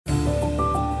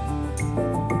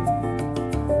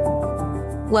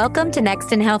Welcome to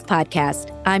Next in Health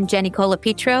Podcast. I'm Jenny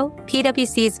Colapetro,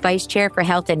 PwC's Vice Chair for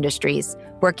Health Industries,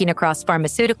 working across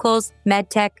pharmaceuticals,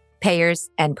 medtech, payers,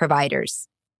 and providers.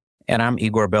 And I'm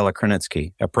Igor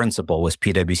Belokrinitsky, a principal with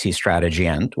PwC Strategy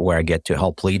End, where I get to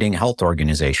help leading health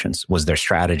organizations with their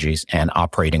strategies and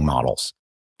operating models.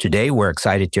 Today, we're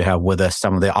excited to have with us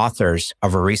some of the authors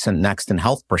of a recent Next in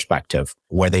Health perspective,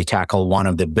 where they tackle one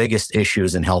of the biggest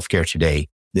issues in healthcare today,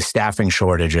 the staffing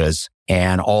shortages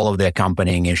and all of the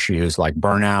accompanying issues like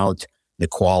burnout, the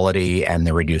quality, and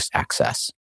the reduced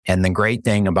access. And the great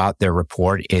thing about their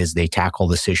report is they tackle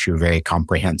this issue very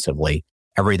comprehensively.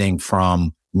 Everything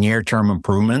from near-term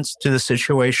improvements to the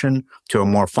situation to a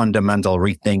more fundamental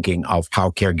rethinking of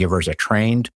how caregivers are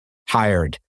trained,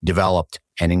 hired, developed,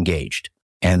 and engaged.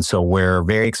 And so we're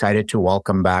very excited to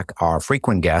welcome back our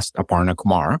frequent guest, Aparna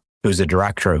Kumar, who's a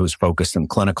director who's focused on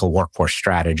clinical workforce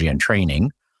strategy and training.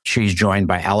 She's joined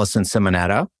by Allison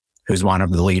Simonetta, who's one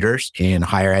of the leaders in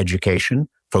higher education,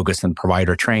 focused on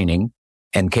provider training,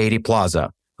 and Katie Plaza,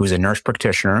 who's a nurse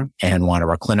practitioner and one of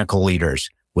our clinical leaders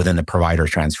within the provider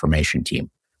transformation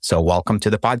team. So welcome to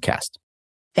the podcast.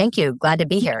 Thank you. Glad to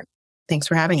be here. Thanks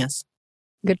for having us.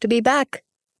 Good to be back.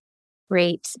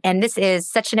 Great. And this is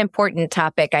such an important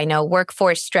topic. I know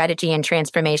workforce strategy and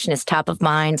transformation is top of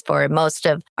mind for most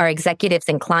of our executives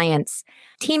and clients.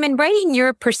 Team, in writing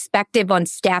your perspective on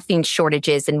staffing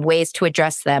shortages and ways to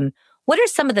address them, what are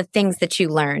some of the things that you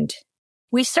learned?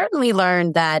 We certainly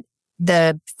learned that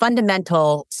the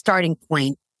fundamental starting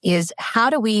point is how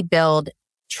do we build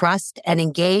trust and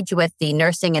engage with the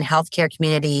nursing and healthcare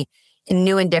community in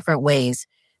new and different ways.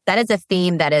 That is a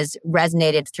theme that has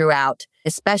resonated throughout,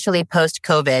 especially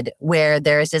post-COVID, where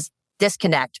there is this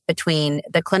disconnect between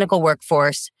the clinical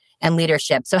workforce and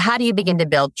leadership. So how do you begin to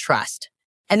build trust?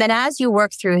 And then as you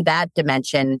work through that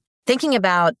dimension, thinking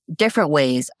about different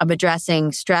ways of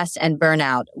addressing stress and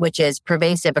burnout, which is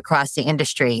pervasive across the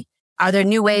industry. Are there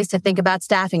new ways to think about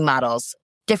staffing models,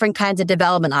 different kinds of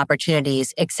development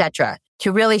opportunities, et cetera,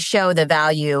 to really show the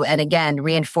value and, again,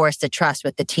 reinforce the trust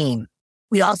with the team?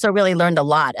 We also really learned a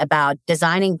lot about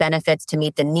designing benefits to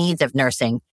meet the needs of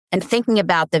nursing and thinking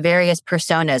about the various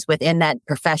personas within that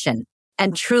profession.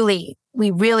 And truly, we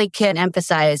really can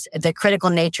emphasize the critical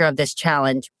nature of this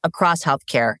challenge across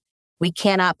healthcare. We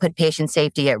cannot put patient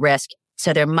safety at risk,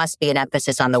 so there must be an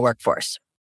emphasis on the workforce.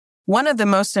 One of the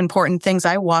most important things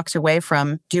I walked away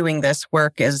from doing this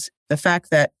work is the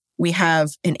fact that we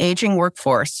have an aging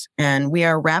workforce and we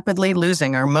are rapidly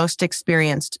losing our most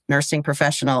experienced nursing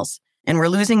professionals. And we're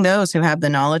losing those who have the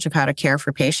knowledge of how to care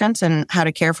for patients and how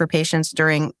to care for patients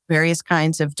during various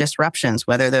kinds of disruptions,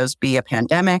 whether those be a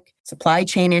pandemic, supply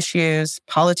chain issues,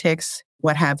 politics,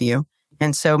 what have you.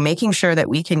 And so making sure that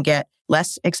we can get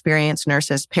less experienced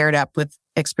nurses paired up with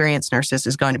experienced nurses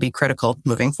is going to be critical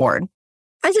moving forward.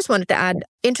 I just wanted to add,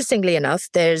 interestingly enough,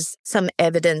 there's some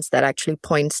evidence that actually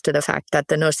points to the fact that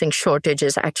the nursing shortage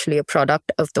is actually a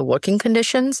product of the working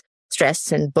conditions,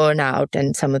 stress and burnout,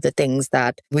 and some of the things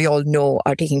that we all know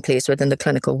are taking place within the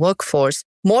clinical workforce,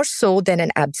 more so than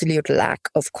an absolute lack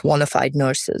of qualified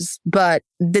nurses. But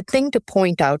the thing to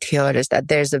point out here is that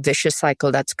there's a vicious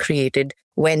cycle that's created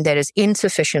when there is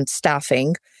insufficient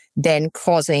staffing, then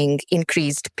causing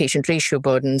increased patient ratio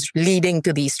burdens, leading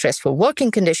to these stressful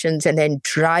working conditions, and then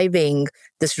driving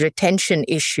this retention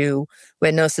issue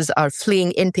where nurses are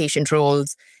fleeing inpatient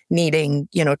roles, needing,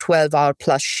 12-hour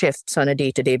plus shifts on a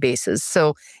day-to-day basis.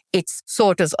 So it's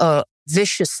sort of a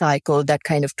vicious cycle that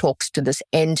kind of talks to this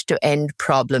end-to-end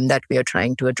problem that we are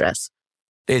trying to address.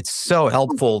 It's so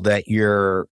helpful that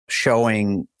you're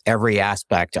showing every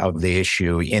aspect of the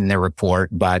issue in the report.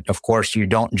 But of course, you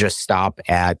don't just stop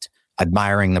at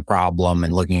admiring the problem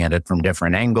and looking at it from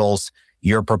different angles.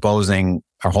 You're proposing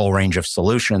a whole range of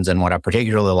solutions. And what I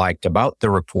particularly liked about the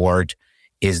report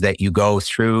is that you go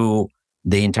through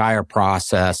the entire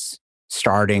process,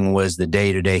 starting with the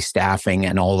day-to-day staffing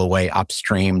and all the way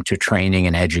upstream to training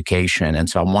and education. And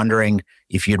so I'm wondering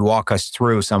if you'd walk us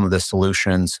through some of the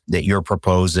solutions that you're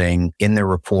proposing in the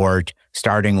report,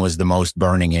 starting with the most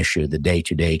burning issue, the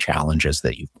day-to-day challenges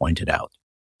that you've pointed out.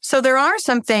 So there are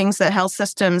some things that health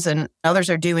systems and others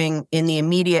are doing in the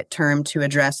immediate term to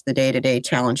address the day-to-day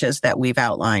challenges that we've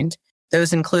outlined.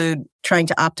 Those include trying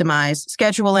to optimize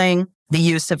scheduling, the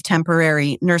use of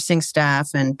temporary nursing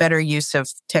staff, and better use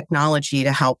of technology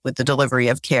to help with the delivery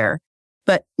of care.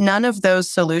 But none of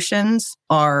those solutions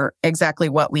are exactly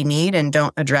what we need and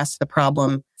don't address the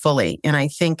problem fully. And I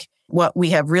think what we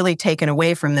have really taken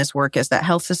away from this work is that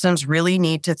health systems really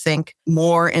need to think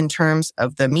more in terms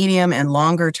of the medium and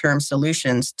longer term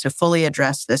solutions to fully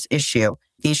address this issue.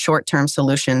 These short-term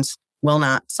solutions will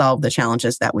not solve the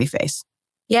challenges that we face.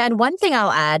 Yeah. And one thing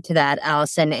I'll add to that,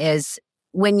 Allison, is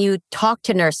when you talk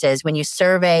to nurses, when you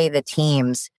survey the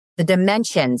teams, the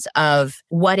dimensions of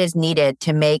what is needed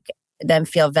to make them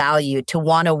feel valued, to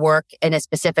want to work in a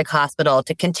specific hospital,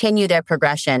 to continue their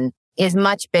progression is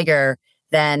much bigger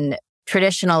than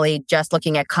traditionally just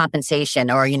looking at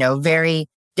compensation or, very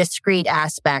discrete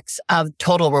aspects of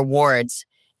total rewards.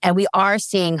 And we are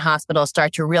seeing hospitals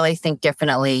start to really think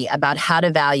differently about how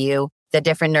to value the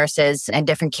different nurses and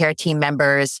different care team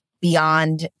members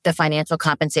beyond the financial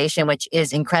compensation, which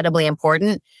is incredibly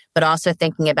important, but also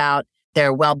thinking about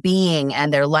their well-being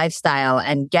and their lifestyle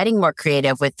and getting more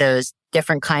creative with those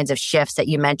different kinds of shifts that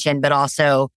you mentioned, but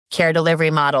also care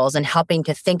delivery models and helping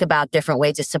to think about different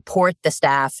ways to support the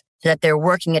staff so that they're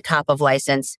working at top of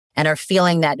license and are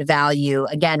feeling that value.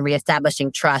 Again,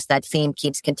 reestablishing trust. That theme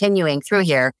keeps continuing through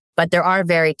here, but there are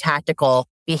very tactical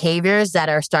behaviors that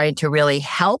are starting to really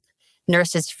help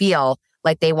nurses feel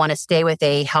like they want to stay with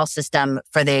a health system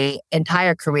for the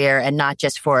entire career and not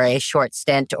just for a short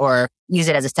stint or use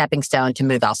it as a stepping stone to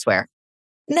move elsewhere.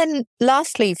 And then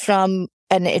lastly, from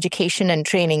an education and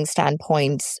training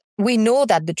standpoint, we know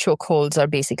that the chokeholds are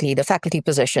basically the faculty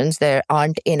positions. There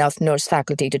aren't enough nurse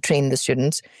faculty to train the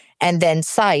students, and then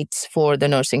sites for the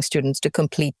nursing students to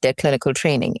complete their clinical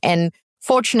training. And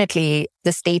fortunately,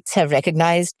 the states have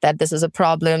recognized that this is a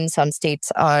problem. Some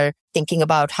states are thinking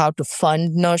about how to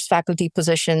fund nurse faculty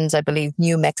positions. I believe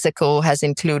New Mexico has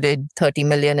included $30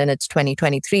 million in its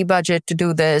 2023 budget to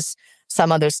do this.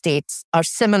 Some other states are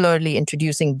similarly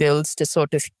introducing bills to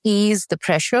sort of ease the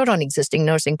pressure on existing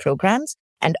nursing programs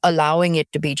and allowing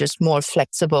it to be just more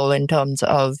flexible in terms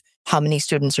of how many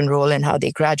students enroll and how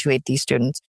they graduate these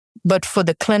students. But for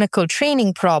the clinical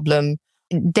training problem,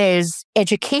 there's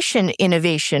education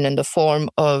innovation in the form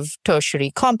of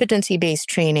tertiary competency-based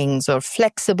trainings or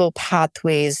flexible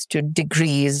pathways to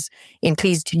degrees,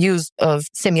 increased use of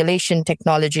simulation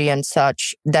technology and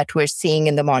such that we're seeing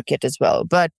in the market as well.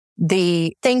 But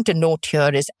the thing to note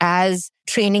here is as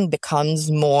training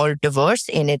becomes more diverse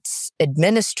in its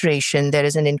administration, there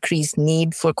is an increased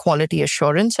need for quality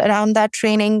assurance around that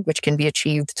training, which can be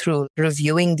achieved through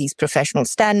reviewing these professional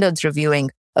standards,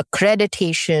 reviewing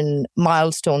accreditation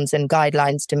milestones and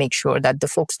guidelines to make sure that the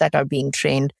folks that are being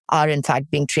trained are in fact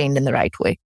being trained in the right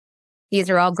way. These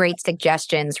are all great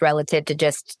suggestions relative to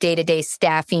just day-to-day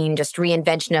staffing, just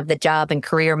reinvention of the job and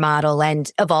career model, and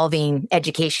evolving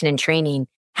education and training.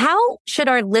 How should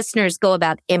our listeners go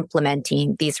about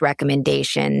implementing these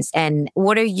recommendations? And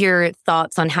what are your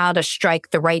thoughts on how to strike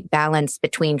the right balance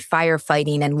between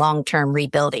firefighting and long-term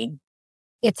rebuilding?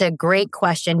 It's a great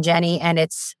question, Jenny, and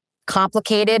it's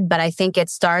complicated, but I think it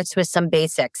starts with some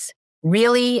basics.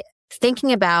 Really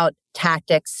thinking about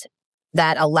tactics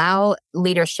that allow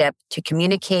leadership to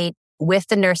communicate with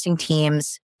the nursing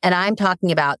teams. And I'm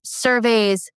talking about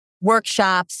surveys,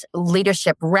 workshops,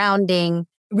 leadership rounding,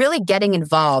 really getting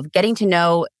involved, getting to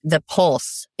know the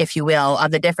pulse, if you will,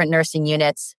 of the different nursing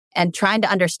units and trying to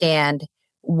understand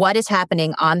what is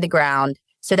happening on the ground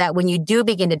so that when you do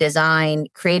begin to design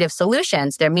creative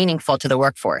solutions, they're meaningful to the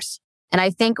workforce. And I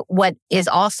think what is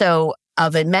also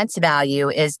of immense value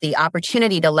is the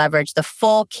opportunity to leverage the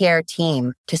full care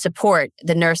team to support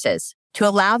the nurses, to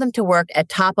allow them to work at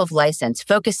top of license,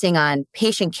 focusing on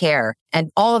patient care and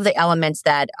all of the elements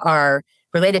that are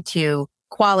related to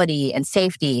quality and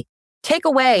safety. Take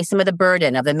away some of the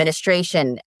burden of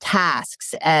administration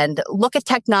tasks and look at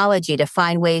technology to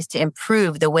find ways to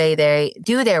improve the way they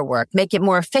do their work, make it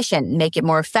more efficient, make it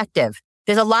more effective.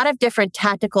 There's a lot of different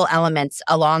tactical elements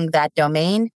along that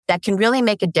domain that can really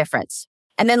make a difference.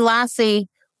 And then lastly,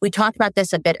 we talked about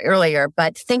this a bit earlier,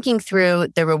 but thinking through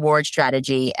the reward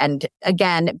strategy and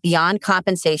again, beyond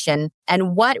compensation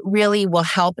and what really will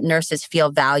help nurses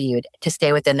feel valued to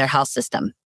stay within their health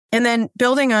system. And then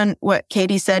building on what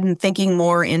Katie said and thinking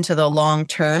more into the long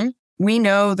term, we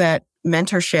know that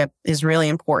mentorship is really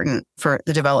important for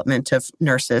the development of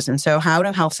nurses. And so how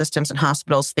do health systems and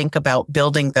hospitals think about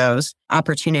building those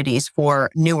opportunities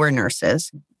for newer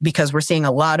nurses? Because we're seeing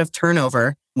a lot of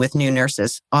turnover with new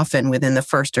nurses, often within the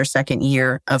first or second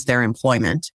year of their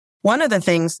employment. One of the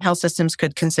things health systems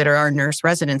could consider are nurse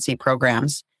residency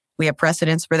programs. We have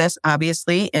precedents for this,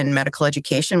 obviously, in medical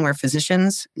education where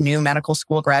physicians, new medical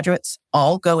school graduates,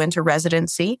 all go into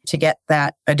residency to get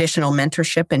that additional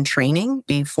mentorship and training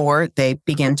before they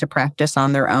begin to practice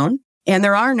on their own. And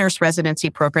there are nurse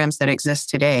residency programs that exist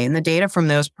today, and the data from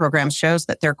those programs shows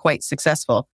that they're quite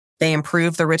successful. They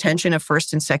improve the retention of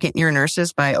first and second year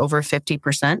nurses by over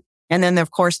 50%. And then, of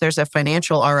course, there's a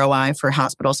financial ROI for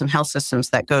hospitals and health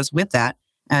systems that goes with that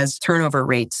as turnover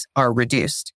rates are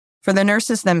reduced. For the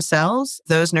nurses themselves,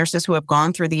 those nurses who have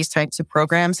gone through these types of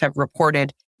programs have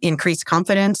reported increased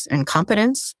confidence and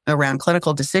competence around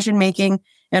clinical decision-making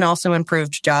and also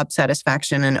improved job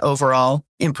satisfaction and overall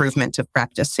improvement of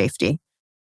practice safety.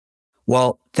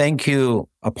 Well, thank you,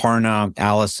 Aparna,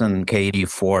 Allison, Katie,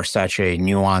 for such a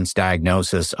nuanced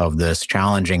diagnosis of this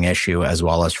challenging issue, as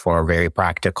well as for a very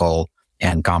practical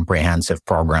and comprehensive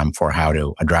program for how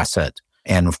to address it.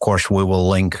 And of course, we will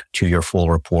link to your full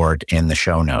report in the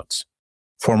show notes.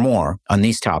 For more on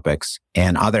these topics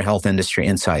and other health industry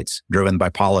insights driven by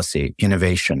policy,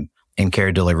 innovation, and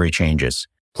care delivery changes,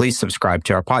 please subscribe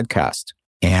to our podcast.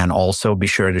 And also be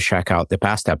sure to check out the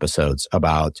past episodes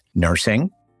about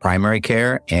nursing, primary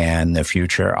care, and the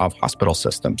future of hospital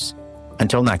systems.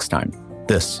 Until next time,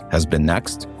 this has been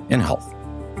Next in Health.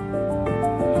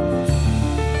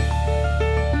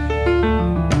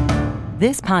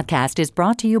 This podcast is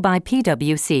brought to you by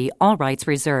PwC, all rights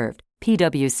reserved.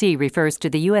 PwC refers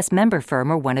to the U.S. member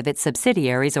firm or one of its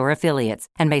subsidiaries or affiliates,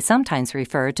 and may sometimes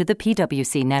refer to the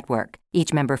PwC network.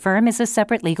 Each member firm is a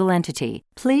separate legal entity.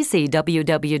 Please see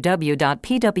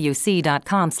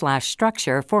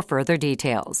www.pwc.com/structure for further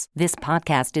details. This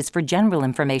podcast is for general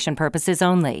information purposes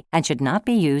only and should not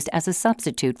be used as a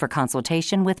substitute for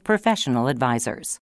consultation with professional advisors.